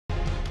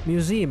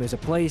Museum is a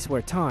place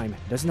where time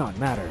does not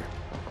matter.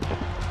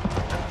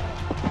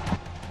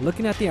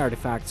 Looking at the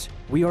artifacts,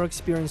 we are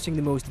experiencing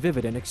the most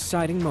vivid and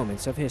exciting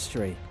moments of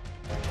history.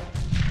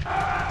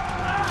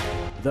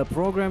 The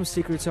program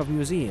Secrets of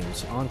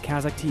Museums on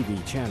Kazakh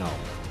TV channel.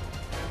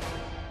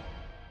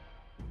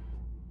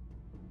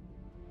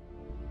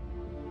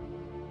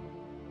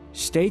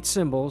 State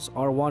symbols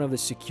are one of the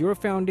secure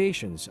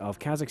foundations of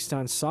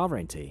Kazakhstan's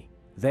sovereignty.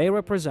 They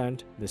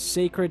represent the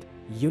sacred,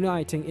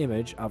 uniting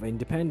image of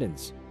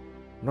independence.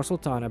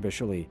 Nursultan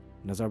Abishali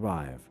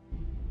Nazarbayev.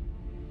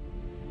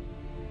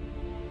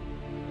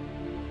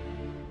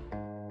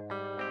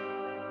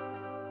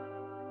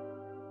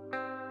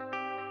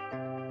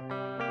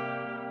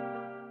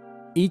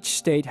 Each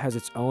state has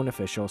its own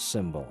official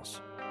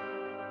symbols.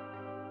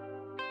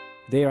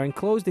 They are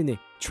enclosed in the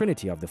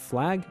trinity of the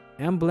flag,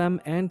 emblem,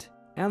 and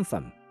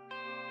anthem.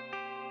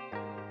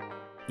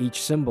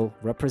 Each symbol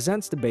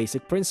represents the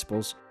basic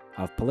principles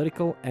of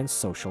political and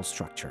social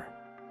structure.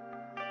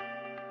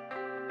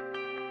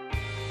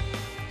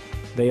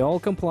 They all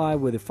comply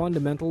with the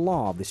fundamental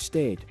law of the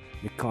state,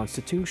 the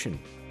Constitution.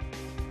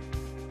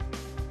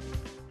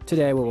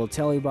 Today we will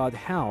tell you about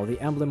how the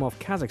emblem of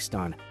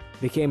Kazakhstan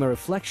became a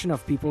reflection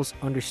of people's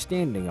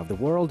understanding of the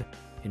world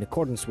in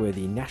accordance with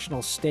the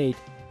national state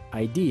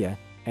idea,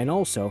 and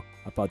also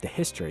about the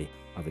history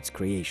of its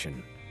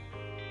creation.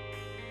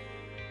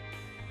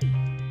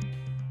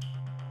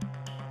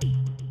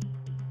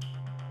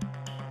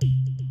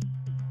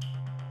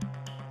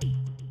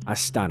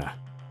 Astana,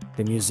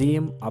 the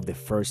Museum of the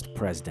First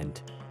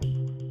President.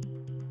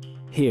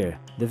 Here,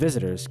 the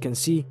visitors can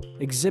see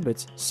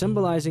exhibits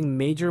symbolizing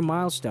major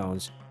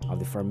milestones of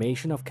the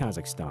formation of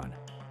Kazakhstan.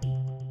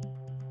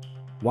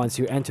 Once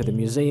you enter the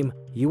museum,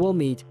 you will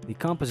meet the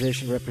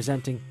composition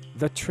representing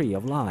the Tree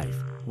of Life,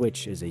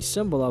 which is a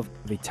symbol of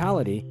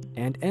vitality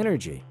and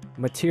energy,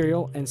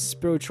 material and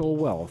spiritual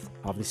wealth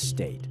of the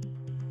state.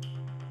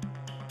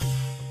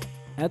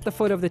 At the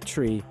foot of the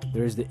tree,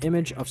 there is the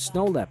image of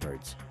snow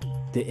leopards.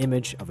 The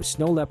image of a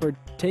snow leopard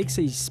takes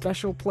a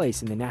special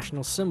place in the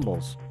national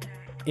symbols.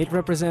 It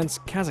represents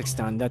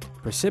Kazakhstan that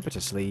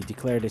precipitously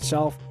declared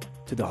itself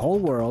to the whole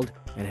world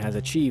and has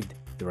achieved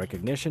the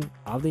recognition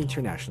of the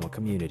international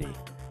community.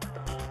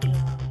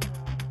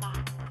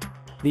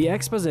 The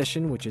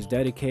exposition, which is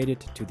dedicated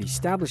to the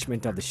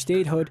establishment of the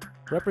statehood,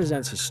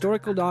 represents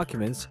historical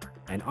documents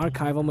and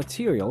archival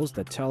materials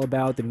that tell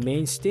about the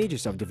main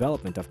stages of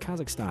development of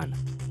Kazakhstan.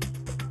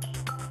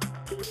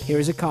 Here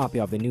is a copy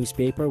of the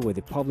newspaper with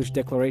the published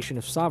Declaration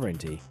of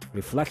Sovereignty,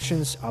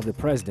 Reflections of the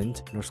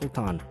President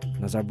Nursultan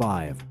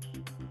Nazarbayev.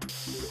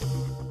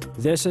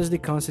 This is the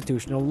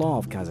constitutional law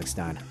of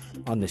Kazakhstan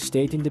on the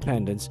state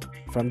independence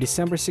from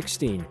December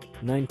 16,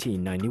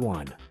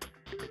 1991.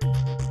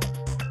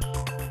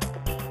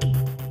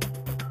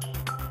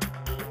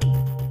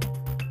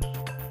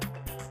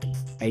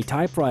 A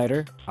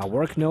typewriter, a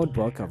work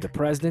notebook of the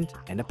president,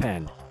 and a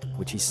pen,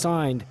 which he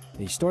signed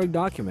the historic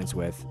documents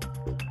with.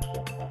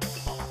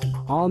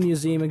 All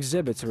museum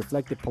exhibits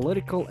reflect the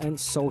political and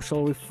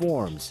social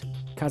reforms,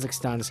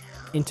 Kazakhstan's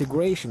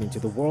integration into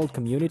the world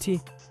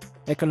community,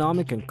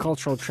 economic and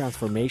cultural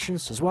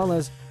transformations, as well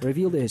as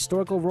reveal the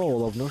historical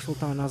role of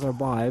Nursultan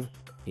Nazarbayev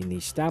in the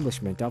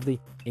establishment of the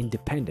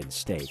independent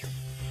state.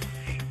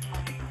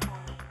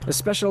 A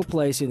special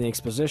place in the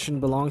exposition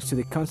belongs to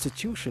the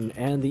Constitution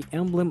and the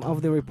emblem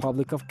of the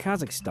Republic of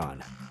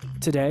Kazakhstan.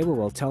 Today we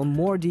will tell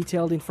more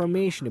detailed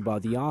information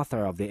about the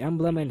author of the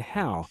emblem and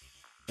how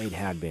it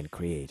had been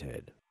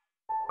created.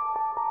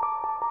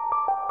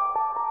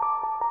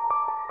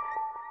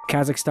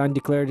 Kazakhstan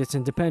declared its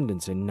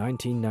independence in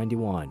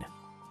 1991.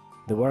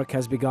 The work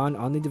has begun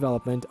on the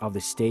development of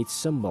the state's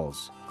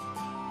symbols.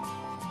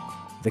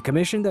 The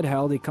commission that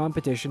held a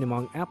competition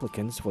among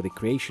applicants for the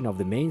creation of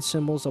the main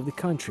symbols of the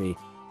country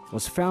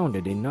was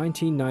founded in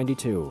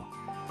 1992.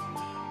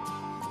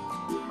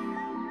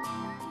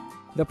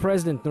 The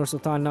President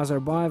Nursultan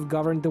Nazarbayev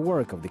governed the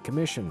work of the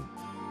commission.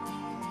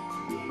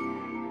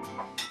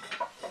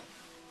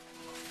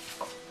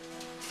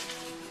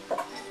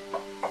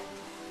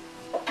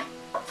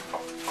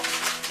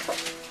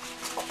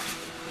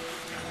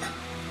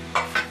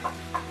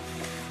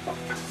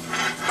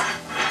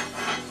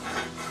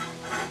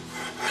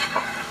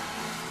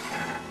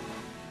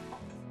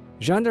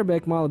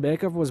 Jandarбек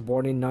Malbekov was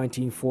born in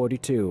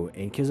 1942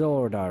 in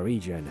Kizilorda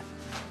region.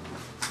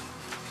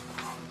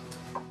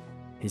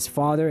 His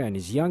father and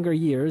his younger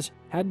years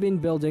had been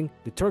building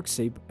the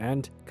Turksib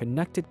and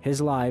connected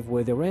his life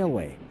with the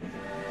railway.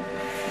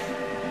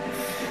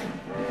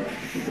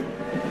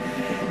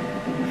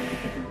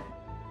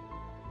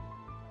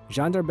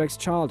 Jandarбek's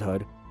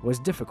childhood was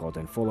difficult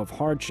and full of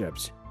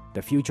hardships.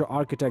 The future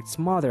architect's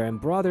mother and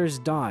brothers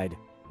died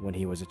when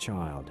he was a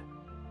child.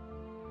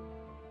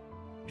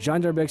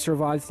 Jandarбek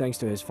survived thanks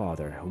to his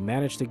father, who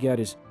managed to get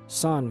his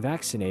son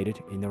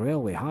vaccinated in the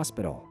railway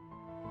hospital.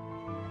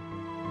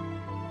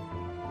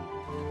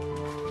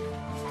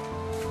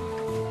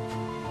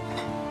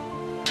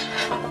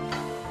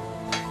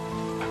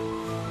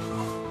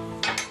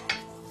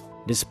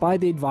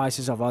 Despite the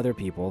advices of other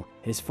people,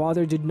 his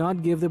father did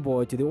not give the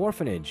boy to the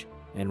orphanage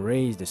and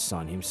raised the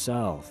son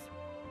himself.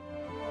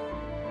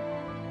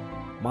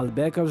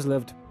 Malibekovs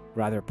lived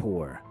rather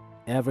poor.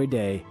 Every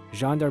day,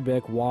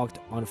 Jandarбек walked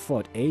on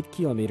foot 8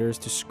 kilometers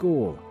to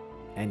school,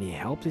 and he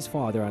helped his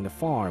father on the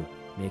farm,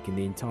 making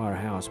the entire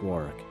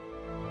housework.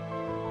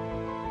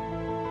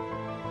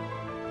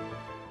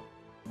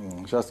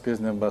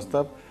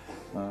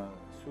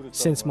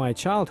 Since my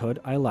childhood,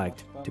 I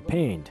liked to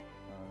paint.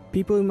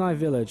 People in my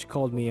village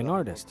called me an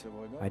artist.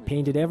 I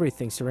painted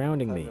everything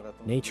surrounding me: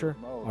 nature,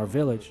 our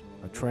village,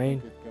 a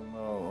train.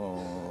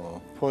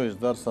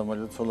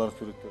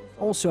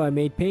 Also, I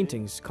made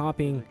paintings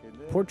copying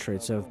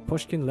portraits of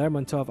Pushkin,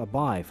 Lermontov,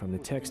 Abay from the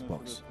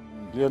textbooks.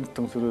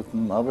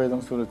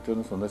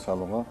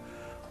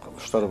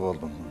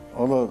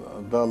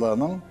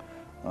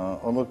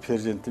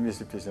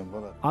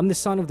 I'm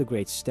the son of the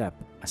great steppe,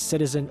 a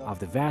citizen of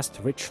the vast,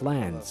 rich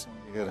lands.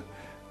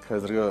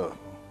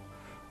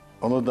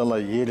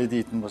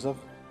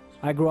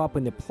 I grew up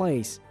in the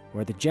place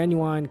where the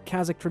genuine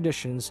Kazakh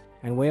traditions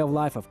and way of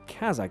life of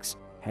Kazakhs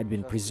had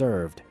been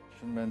preserved.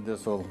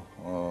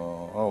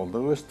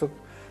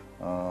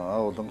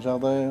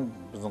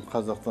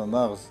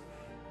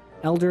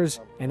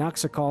 Elders and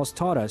Aksakals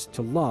taught us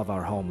to love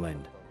our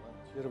homeland.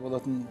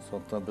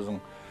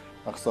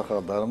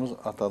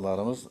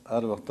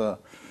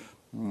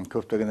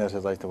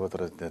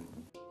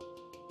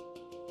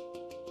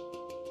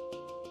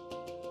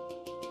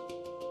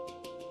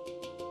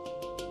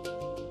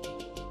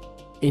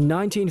 In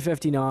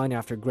 1959,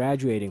 after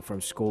graduating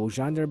from school,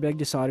 Jandarбек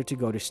decided to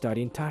go to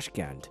study in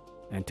Tashkent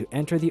and to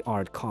enter the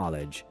art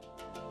college.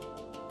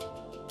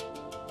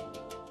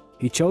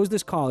 He chose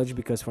this college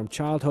because from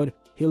childhood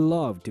he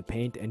loved to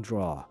paint and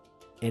draw.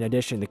 In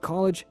addition, the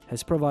college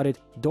has provided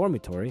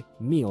dormitory,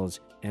 meals,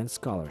 and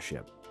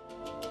scholarship.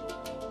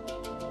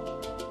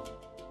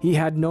 He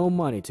had no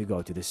money to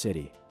go to the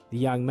city. The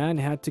young man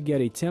had to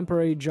get a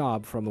temporary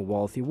job from a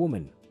wealthy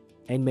woman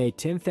and made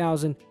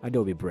 10,000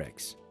 adobe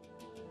bricks.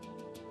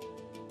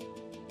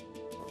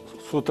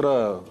 С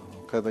утра,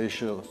 когда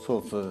еще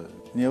солнце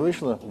не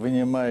вышло,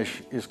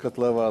 вынимаешь из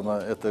котлована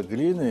это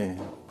глины,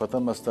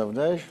 потом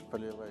оставляешь,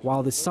 поливаешь.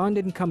 While the sun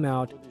didn't come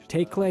out,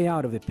 take clay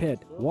out of the pit,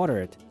 water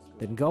it,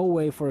 then go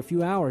away for a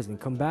few hours and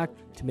come back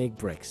to make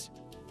bricks.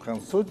 К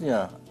концу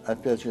дня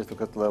опять же эту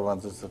котлован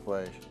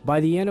засыпаешь.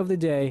 By the end of the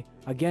day,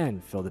 again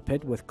fill the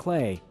pit with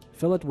clay,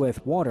 fill it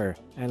with water,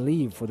 and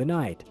leave for the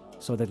night,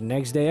 so that the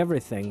next day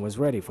everything was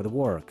ready for the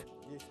work.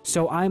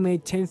 So I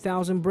made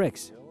 10,000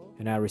 bricks,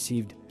 and I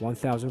received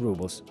 1,000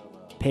 rubles,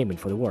 payment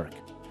for the work.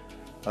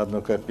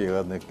 Одну копейку,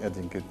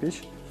 один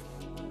кирпич.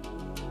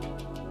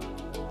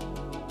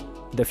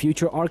 The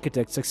future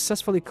architect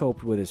successfully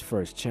coped with his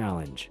first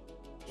challenge.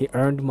 He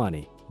earned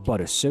money,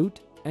 bought a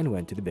suit, and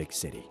went to the big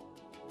city.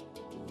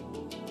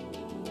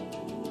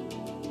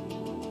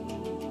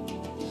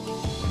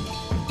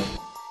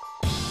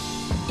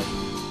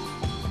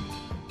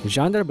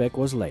 Jandarбек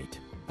was late.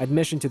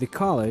 Admission to the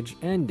college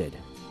ended.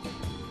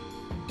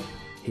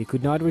 He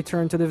could not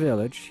return to the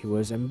village. He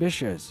was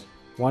ambitious.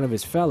 One of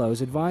his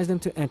fellows advised him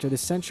to enter the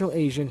Central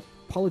Asian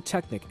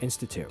Polytechnic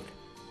Institute.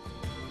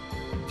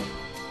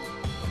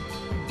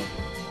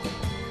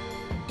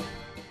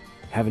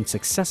 Having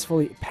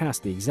successfully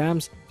passed the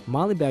exams,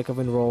 Malibekov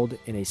enrolled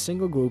in a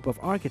single group of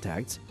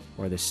architects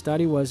where the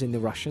study was in the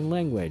Russian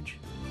language.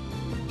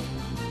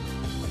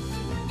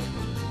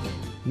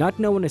 Not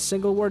knowing a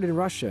single word in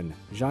Russian,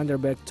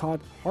 Jandarбек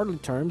taught hardly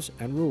terms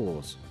and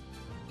rules.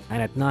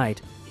 And at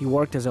night, he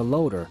worked as a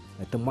loader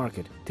at the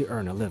market to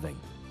earn a living.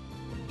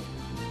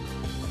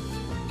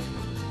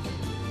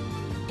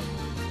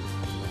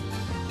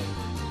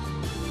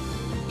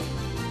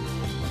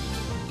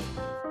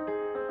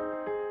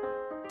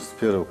 С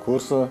первого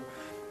курса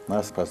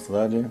нас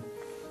послали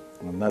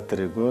на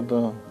 3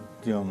 года.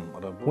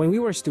 When we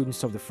were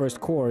students of the first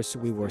course,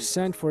 we were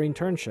sent for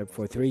internship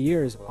for 3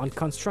 years on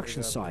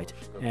construction site,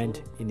 and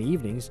in the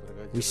evenings,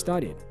 we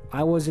studied.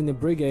 I was in the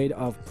brigade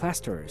of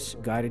plasterers,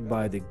 guided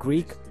by the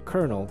Greek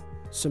colonel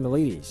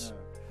Sumilides.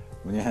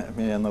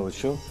 Меня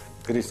научил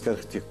греческую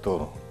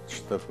архитектуру.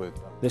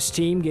 This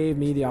team gave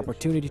me the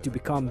opportunity to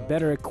become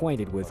better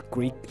acquainted with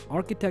Greek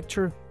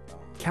architecture,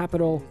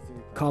 capital,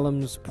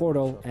 columns,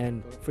 portal,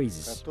 and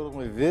friezes.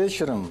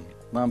 Вечером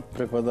нам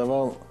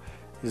преподавал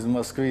из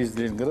Москвы, из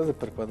Ленинграда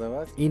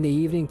преподаватель. In the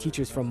evening,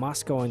 teachers from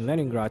Moscow and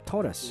Leningrad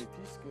taught us,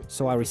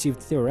 so I received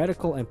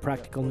theoretical and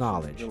practical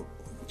knowledge.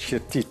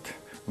 Чертит.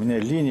 У меня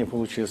линия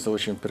получилась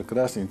очень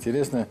прекрасная,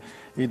 интересная,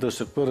 и до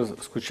сих пор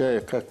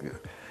скучаю, как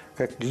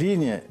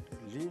линия.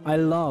 I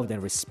loved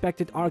and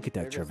respected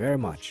architecture very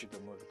much.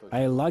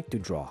 I liked to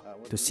draw,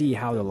 to see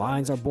how the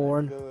lines are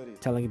born,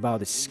 telling about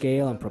the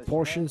scale and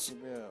proportions.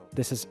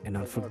 This is an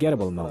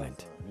unforgettable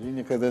moment.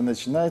 Линия, когда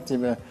начинает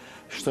тебя,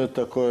 что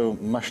это такое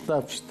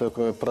масштаб, что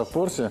такое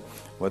пропорция,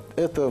 вот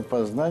это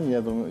познание,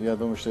 я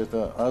думаю, что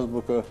это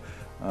азбука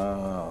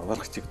в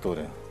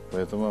архитектуре.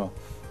 Поэтому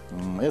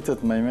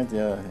этот момент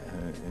я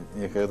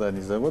никогда не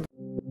забуду.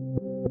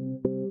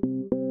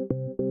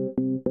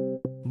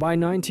 By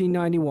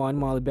 1991,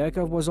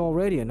 Malibekov was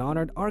already an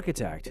honored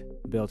architect,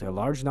 built a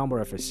large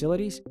number of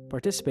facilities,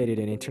 participated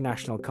in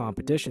international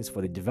competitions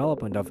for the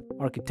development of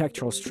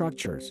architectural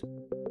structures.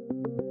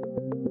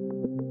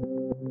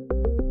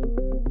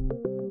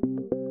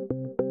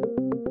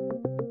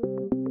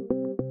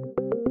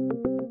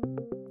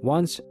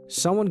 Once,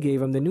 someone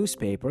gave him the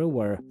newspaper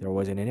where there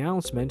was an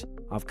announcement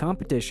of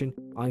competition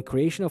on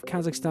creation of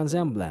Kazakhstan's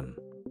emblem.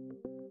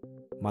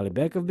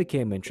 Malibekov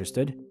became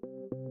interested.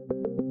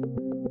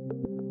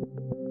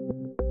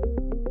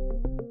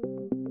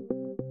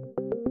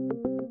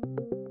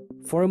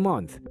 For a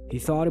month, he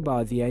thought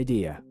about the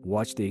idea,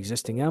 watched the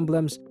existing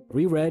emblems,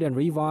 reread and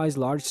revised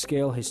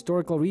large-scale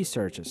historical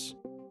researches.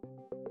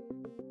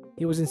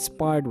 He was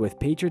inspired with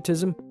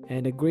patriotism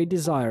and a great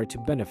desire to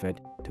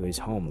benefit to his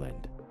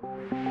homeland.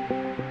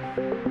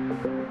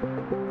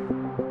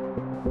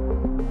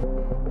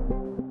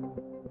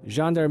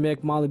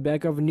 Gendarmek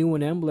Malibekov knew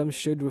an emblem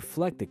should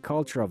reflect the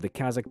culture of the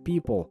Kazakh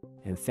people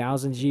and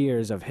thousands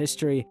years of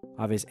history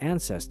of his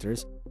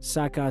ancestors,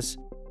 Sakas,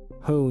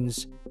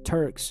 Huns,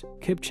 Turks,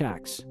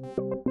 Kipchaks.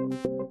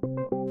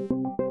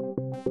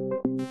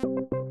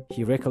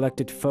 He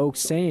recollected folk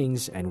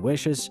sayings and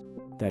wishes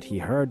that he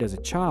heard as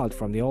a child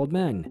from the old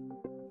men.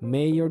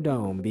 May your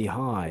dome be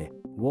high,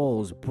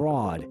 walls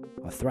broad,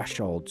 a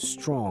threshold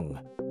strong.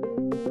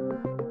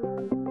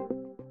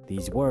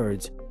 These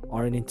words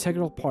are an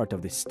integral part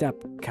of the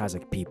steppe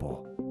Kazakh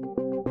people.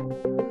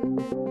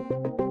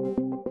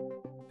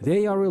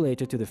 They are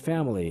related to the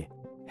family,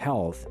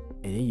 health,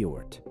 and a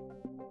yurt.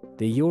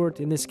 The yurt,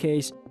 in this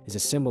case, is a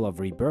symbol of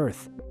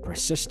rebirth,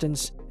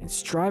 persistence, and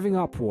striving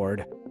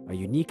upward, a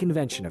unique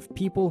invention of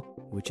people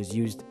which is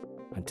used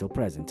until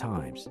present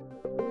times.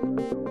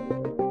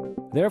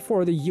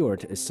 Therefore, the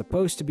yurt is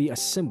supposed to be a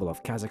symbol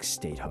of Kazakh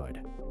statehood.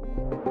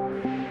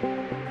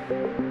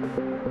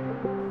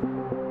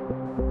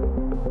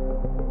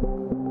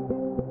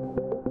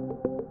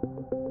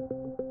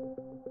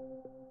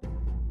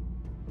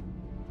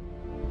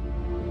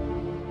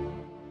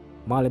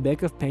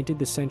 Malibekov painted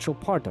the central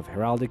part of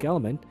heraldic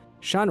element,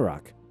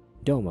 Shanrak,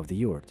 dome of the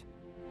yurt.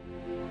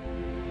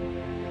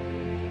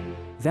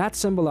 That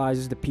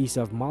symbolizes the peace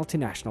of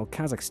multinational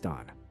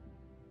Kazakhstan.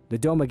 The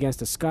dome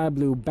against a sky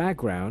blue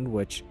background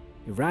which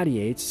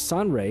irradiates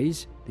sun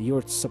rays, the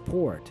yurt's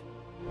support.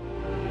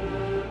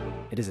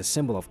 It is a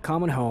symbol of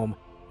common home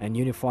and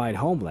unified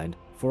homeland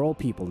for all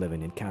people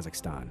living in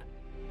Kazakhstan.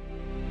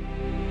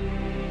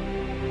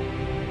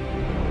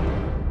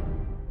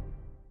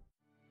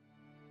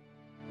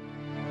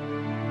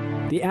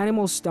 The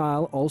animal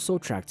style also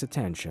attracts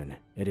attention.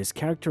 It is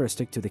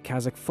characteristic to the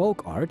Kazakh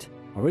folk art,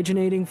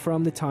 originating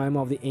from the time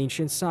of the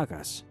ancient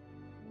Sakas.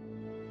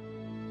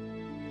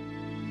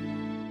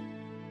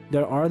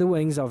 There are the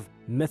wings of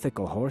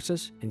mythical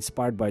horses,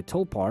 inspired by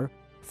tulpar,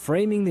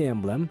 framing the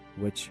emblem,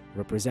 which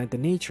represent the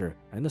nature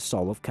and the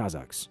soul of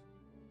Kazakhs.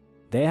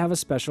 They have a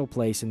special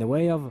place in the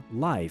way of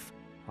life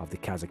of the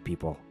Kazakh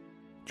people.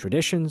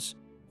 Traditions,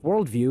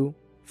 worldview,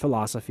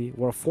 philosophy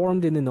were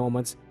formed in the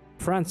nomads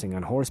prancing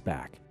on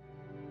horseback.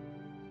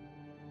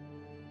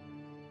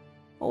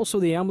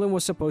 Also, the emblem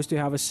was supposed to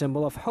have a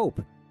symbol of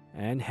hope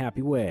and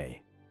happy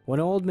way.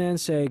 When old men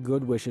say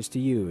good wishes to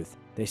youth,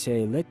 they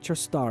say, "Let your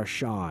star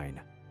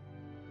shine."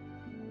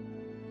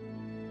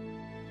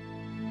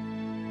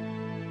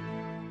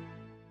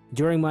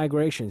 During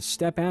migration,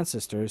 steppe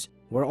ancestors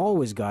were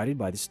always guided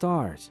by the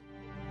stars.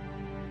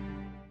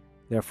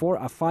 Therefore,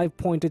 a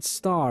five-pointed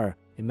star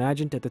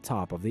imagined at the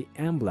top of the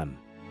emblem.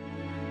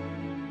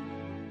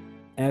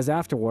 As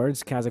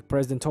afterwards, Kazakh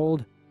president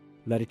told,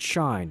 "Let it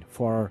shine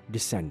for our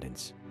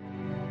descendants."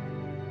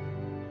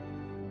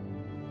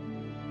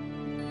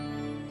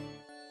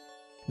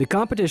 The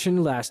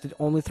competition lasted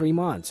only 3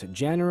 months,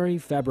 January,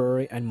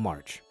 February, and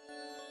March.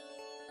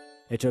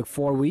 It took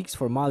 4 weeks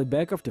for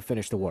Malibekov to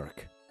finish the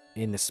work.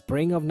 In the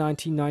spring of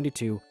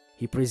 1992,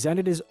 he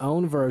presented his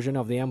own version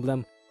of the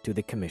emblem to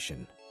the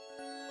commission.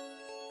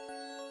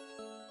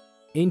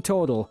 In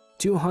total,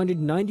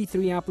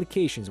 293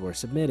 applications were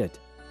submitted.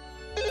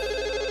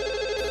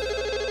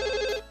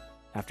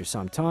 After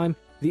some time,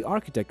 the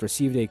architect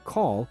received a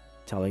call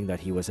telling that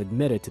he was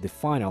admitted to the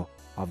final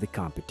of the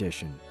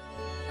competition.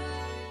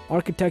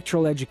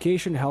 Architectural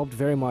education helped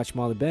very much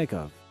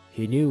Malibekov.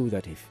 He knew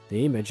that if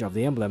the image of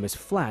the emblem is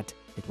flat,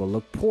 it will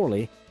look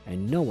poorly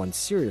and no one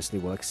seriously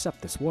will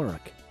accept this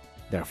work.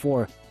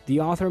 Therefore, the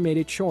author made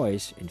a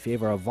choice in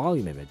favor of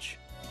volume image.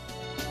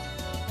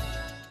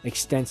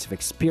 Extensive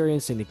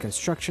experience in the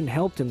construction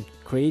helped him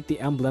create the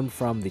emblem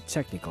from the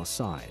technical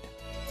side.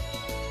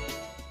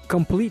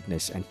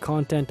 Completeness and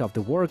content of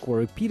the work were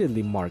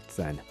repeatedly marked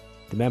then.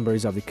 The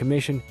members of the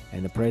commission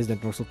and the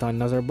President Nursultan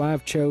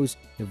Nazarbayev chose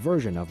the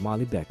version of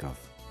Malibekov.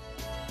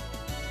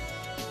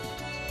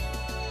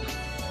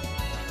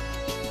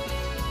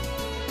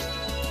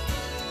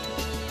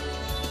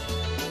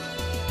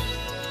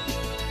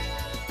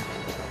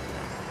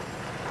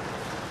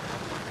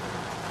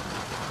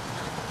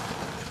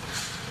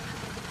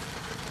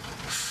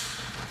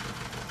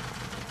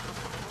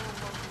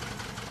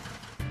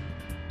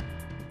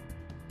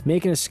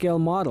 Making a scale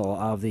model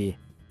of the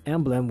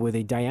emblem with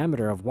a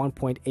diameter of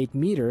 1.8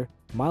 meter,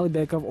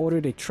 Malibekov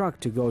ordered a truck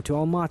to go to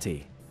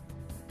Almaty.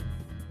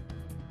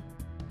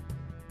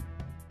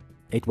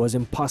 It was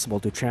impossible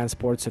to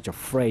transport such a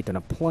freight on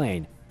a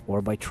plane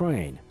or by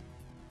train.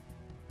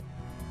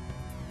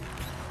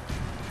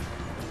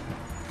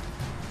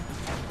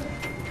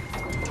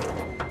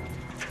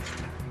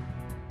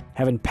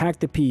 Having packed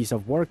the piece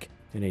of work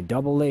in a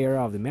double layer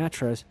of the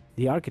mattress,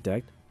 the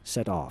architect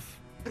set off.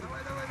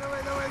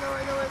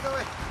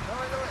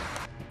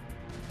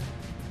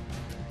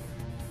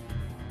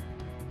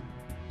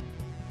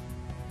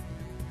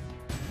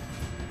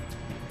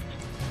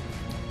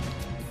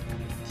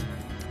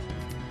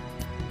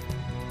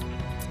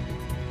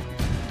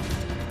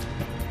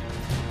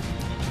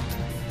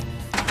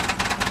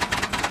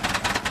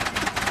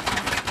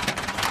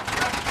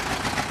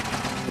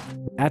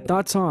 At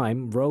that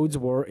time, roads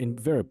were in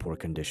very poor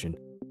condition.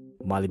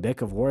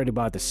 Malibekov worried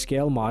about the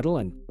scale model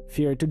and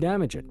feared to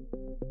damage it.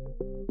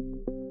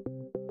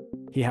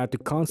 He had to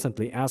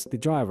constantly ask the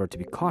driver to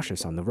be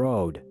cautious on the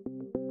road.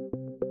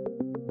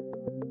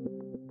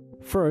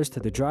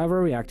 First, the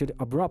driver reacted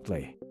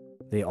abruptly.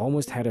 They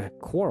almost had a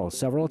quarrel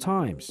several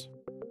times.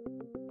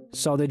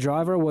 So the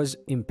driver was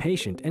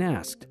impatient and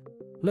asked,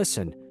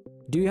 "Listen,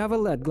 do you have a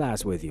lead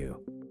glass with you?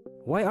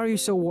 Why are you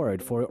so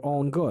worried for your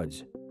own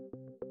goods?"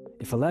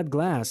 "If a lead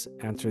glass,"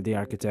 answered the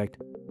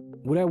architect,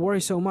 "would I worry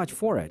so much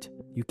for it?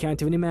 You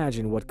can't even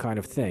imagine what kind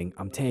of thing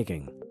I'm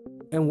taking."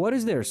 "And what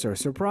is there so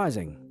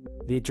surprising?"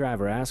 the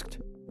driver asked.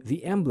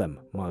 "The emblem,"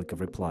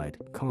 Malibekov replied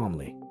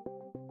calmly.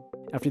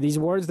 After these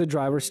words, the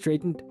driver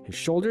straightened his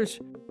shoulders,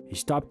 he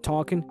stopped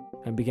talking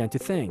and began to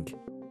think.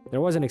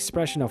 There was an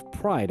expression of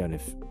pride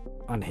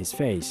on his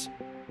face.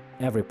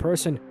 Every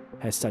person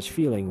has such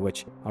feeling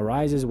which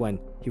arises when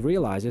he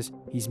realizes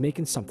he's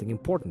making something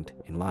important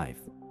in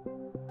life.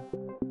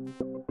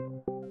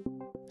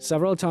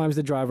 Several times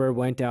the driver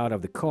went out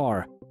of the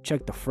car,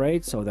 checked the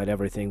freight so that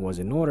everything was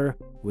in order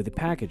with the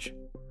package.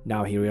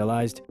 Now he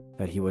realized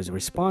that he was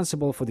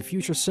responsible for the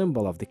future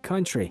symbol of the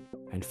country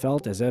and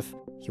felt as if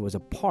he was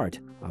a part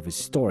of a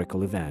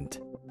historical event.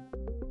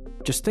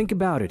 "Just think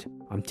about it.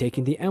 I'm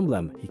taking the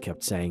emblem," he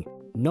kept saying.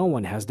 "No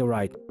one has the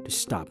right to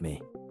stop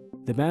me."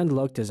 The man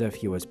looked as if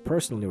he was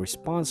personally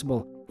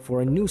responsible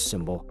for a new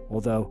symbol,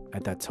 although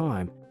at that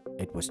time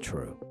it was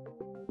true.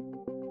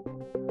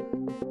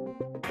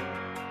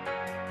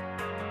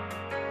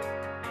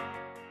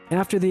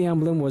 After the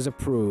emblem was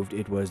approved,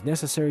 it was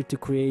necessary to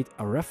create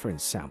a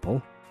reference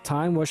sample.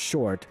 Time was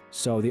short,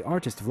 so the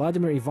artist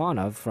Vladimir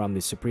Ivanov from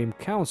the Supreme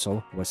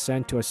Council was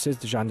sent to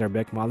assist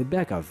Jandarбек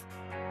Malibekov.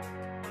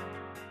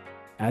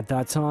 At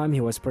that time,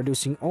 he was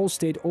producing all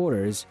state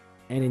orders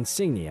and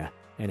insignia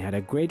and had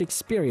a great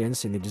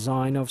experience in the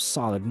design of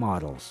solid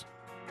models.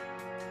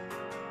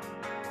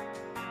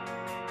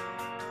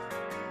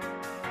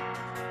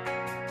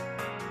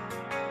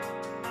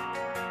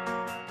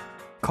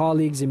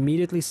 Colleagues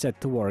immediately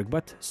set to work,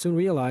 but soon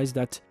realized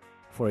that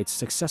for its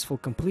successful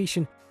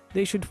completion,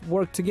 they should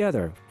work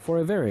together for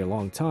a very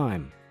long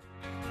time.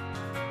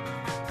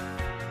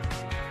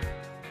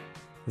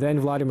 Then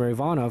Vladimir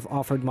Ivanov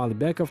offered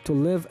Malibekov to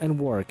live and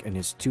work in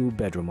his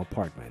two-bedroom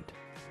apartment.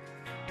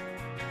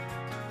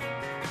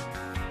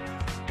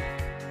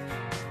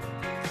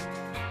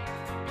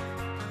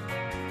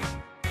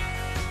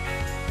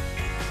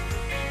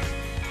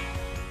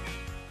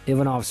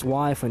 Ivanov's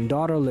wife and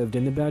daughter lived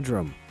in the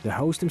bedroom, the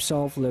host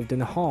himself lived in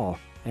the hall,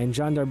 and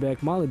Jandarбек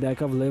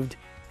Malibekov lived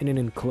in an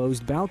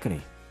enclosed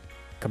balcony.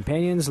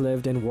 Companions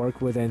lived and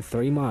worked within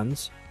 3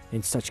 months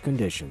in such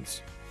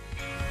conditions.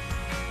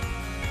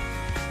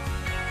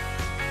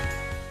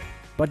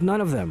 But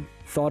none of them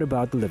thought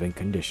about the living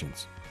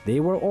conditions. They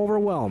were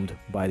overwhelmed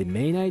by the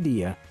main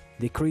idea,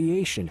 the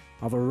creation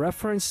of a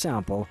reference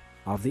sample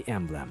of the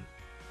emblem.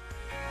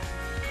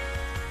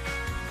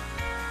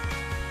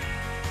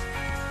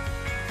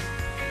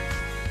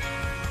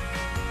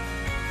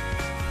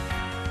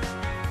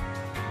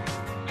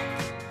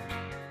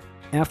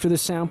 After the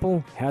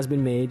sample has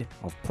been made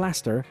of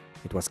plaster,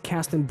 it was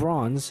cast in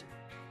bronze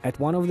at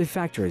one of the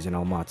factories in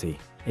Almaty.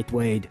 It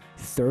weighed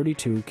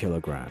 32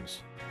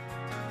 kilograms.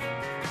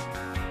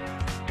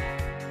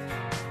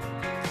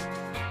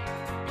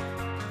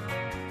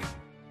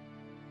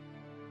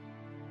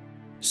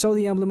 So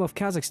the emblem of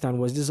Kazakhstan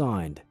was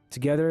designed.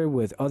 Together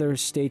with other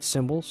state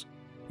symbols,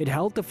 it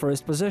held the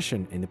first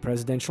position in the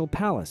presidential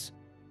palace.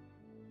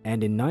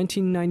 And in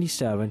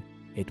 1997,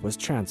 it was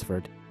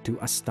transferred to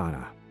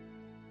Astana.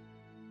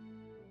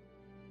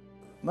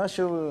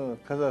 Начал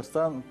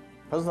Казахстан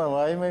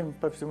познаваемым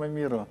по всему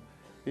миру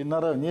и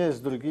наравне с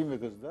другими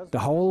государствами.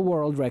 The whole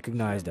world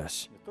recognized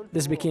us.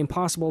 This became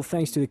possible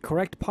thanks to the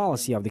correct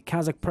policy of the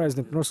Kazakh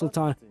President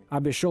Nursultan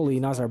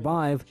Abishogly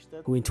Nazarbayev,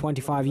 who in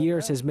 25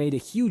 years has made a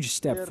huge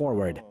step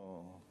forward.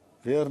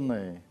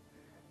 Верной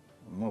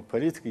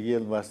политики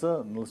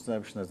Елбасы Нурсултан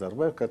Абишевич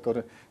Назарбаев,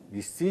 который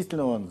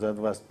действительно он за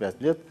 25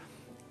 лет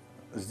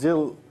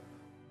сделал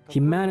He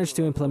managed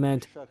to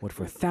implement what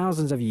for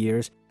thousands of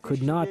years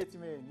could not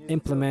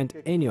implement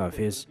any of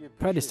his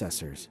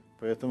predecessors.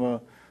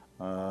 Поэтому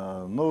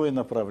новые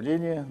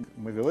направления,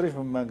 мы говорим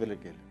о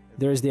Мангалик-Еле.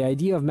 There is the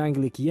idea of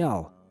Mangalik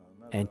Yel,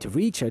 and to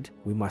reach it,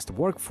 we must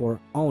work for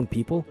own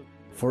people,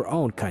 for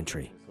own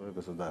country. Свое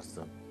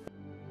государство.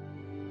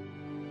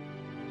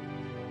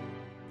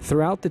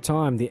 Throughout the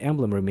time, the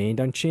emblem remained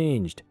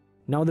unchanged.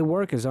 Now the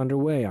work is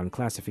underway on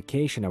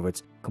classification of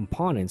its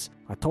components,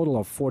 a total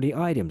of 40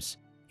 items.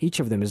 Each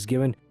of them is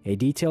given a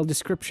detailed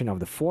description of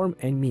the form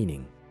and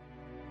meaning.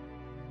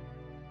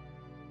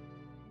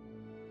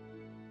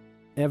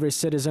 Every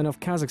citizen of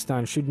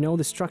Kazakhstan should know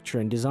the structure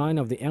and design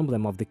of the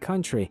emblem of the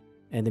country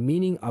and the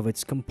meaning of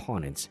its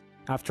components.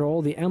 After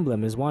all, the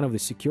emblem is one of the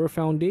secure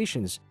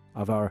foundations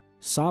of our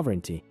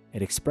sovereignty.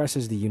 It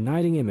expresses the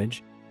uniting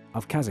image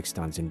of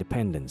Kazakhstan's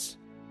independence.